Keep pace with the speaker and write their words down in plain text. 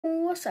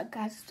What's up,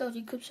 guys? It's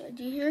THEogCLIPSig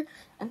here,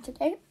 and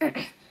today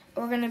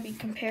we're going to be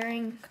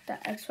comparing the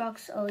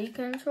Xbox Elite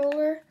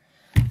controller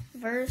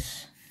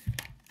versus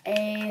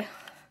a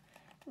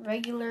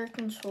regular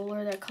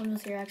controller that comes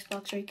with your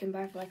Xbox, or you can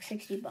buy for like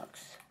 $60.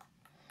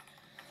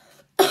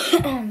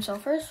 So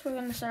first, we're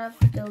going to start off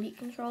with the Elite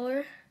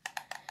controller.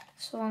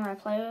 It's the one I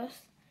play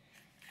with.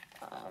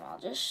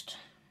 I'll just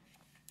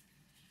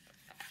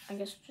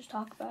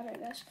talk about it, I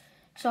guess.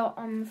 So,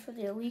 for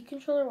the Elite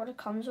controller, what it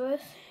comes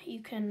with, you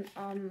can,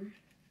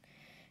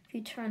 if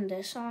you turn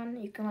this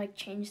on, you can, like,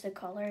 change the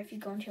color if you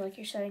go into, like,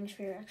 your settings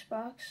for your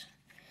Xbox.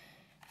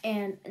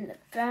 And in the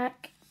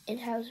back, it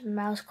has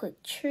mouse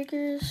click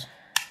triggers.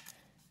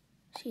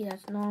 See,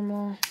 that's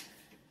normal.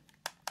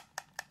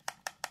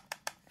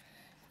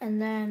 And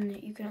then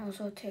you can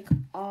also take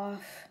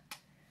off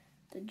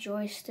the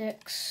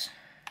joysticks.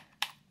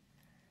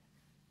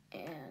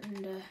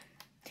 And,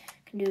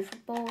 can do it for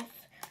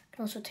both. You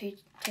can also take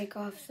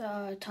off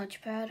the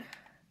touchpad.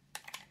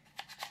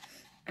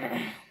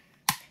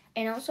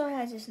 And also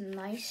has this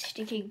nice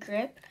sticky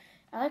grip.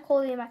 I like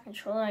holding my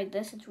controller like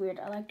this. It's weird.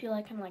 I like to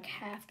like him like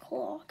half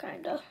claw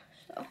kinda.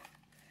 So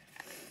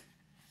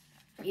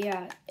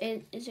yeah,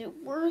 is it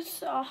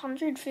worth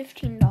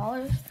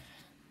 $115?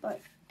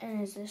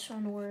 And is this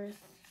one worth?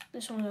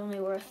 This one's only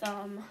worth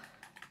I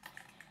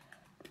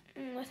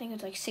think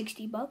it's like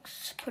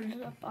 $60. Put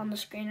it up on the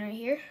screen right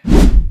here.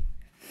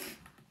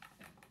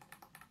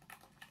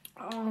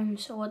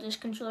 So what this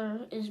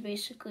controller is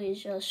basically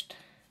is just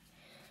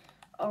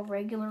a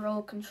regular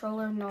old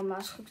controller, no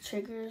mouse click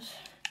triggers,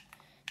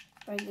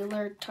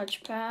 regular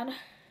touchpad,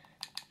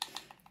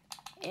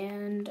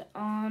 and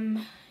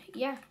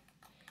yeah.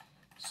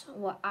 So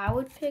what I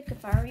would pick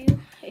if I were you,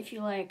 if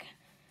you like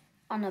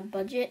on a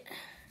budget,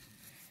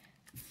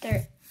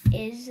 there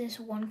is this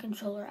one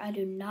controller I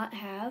do not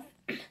have.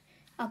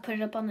 I'll put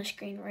it up on the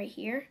screen right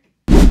here.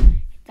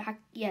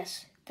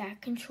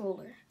 That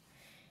controller.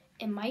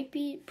 It might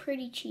be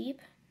pretty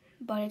cheap,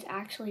 but it's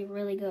actually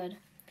really good.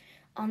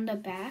 On the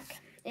back,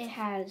 it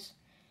has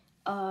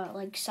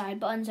like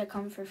side buttons that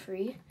come for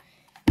free,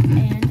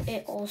 and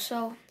it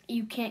also,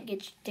 you can't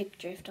get stick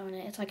drift on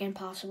it. It's like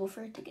impossible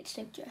for it to get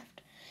stick drift.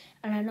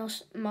 And I know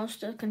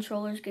most of the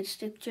controllers get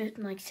stick drift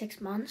in like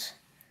 6 months.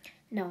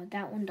 No,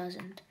 that one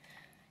doesn't.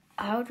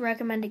 I would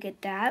recommend to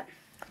get that,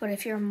 but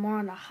if you're more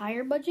on a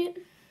higher budget,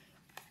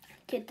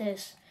 get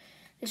this.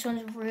 This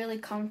one's really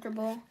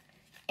comfortable,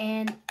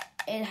 and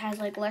it has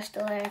like less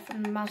delay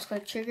from the mouse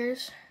click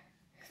triggers.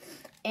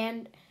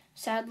 And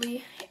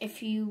sadly,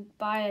 if you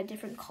buy a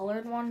different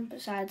colored one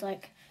besides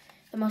like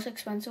the most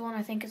expensive one,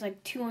 I think is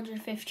like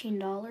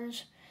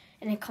 $215,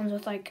 and it comes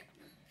with like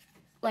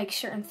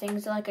certain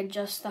things that like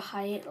adjust the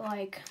height,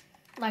 like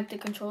the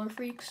controller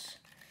freaks.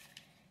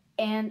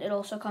 And it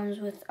also comes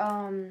with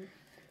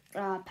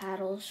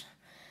paddles.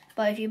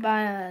 But if you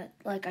buy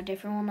a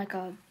different one, like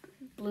a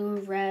blue,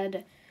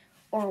 red,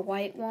 or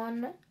white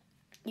one,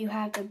 you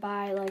have to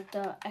buy like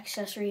the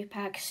accessory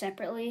pack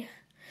separately.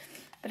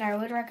 But I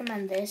would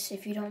recommend this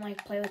if you don't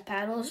like play with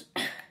paddles.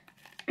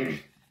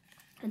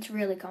 It's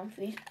really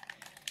comfy.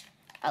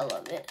 I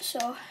love it.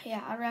 So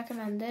yeah, I'd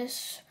recommend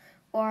this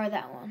or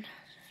that one.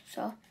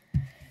 So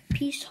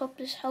peace. Hope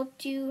this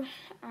helped you.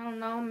 I don't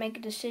know, make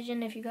a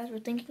decision if you guys were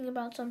thinking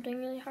about something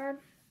really hard.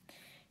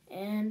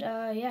 And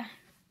yeah,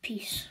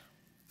 peace.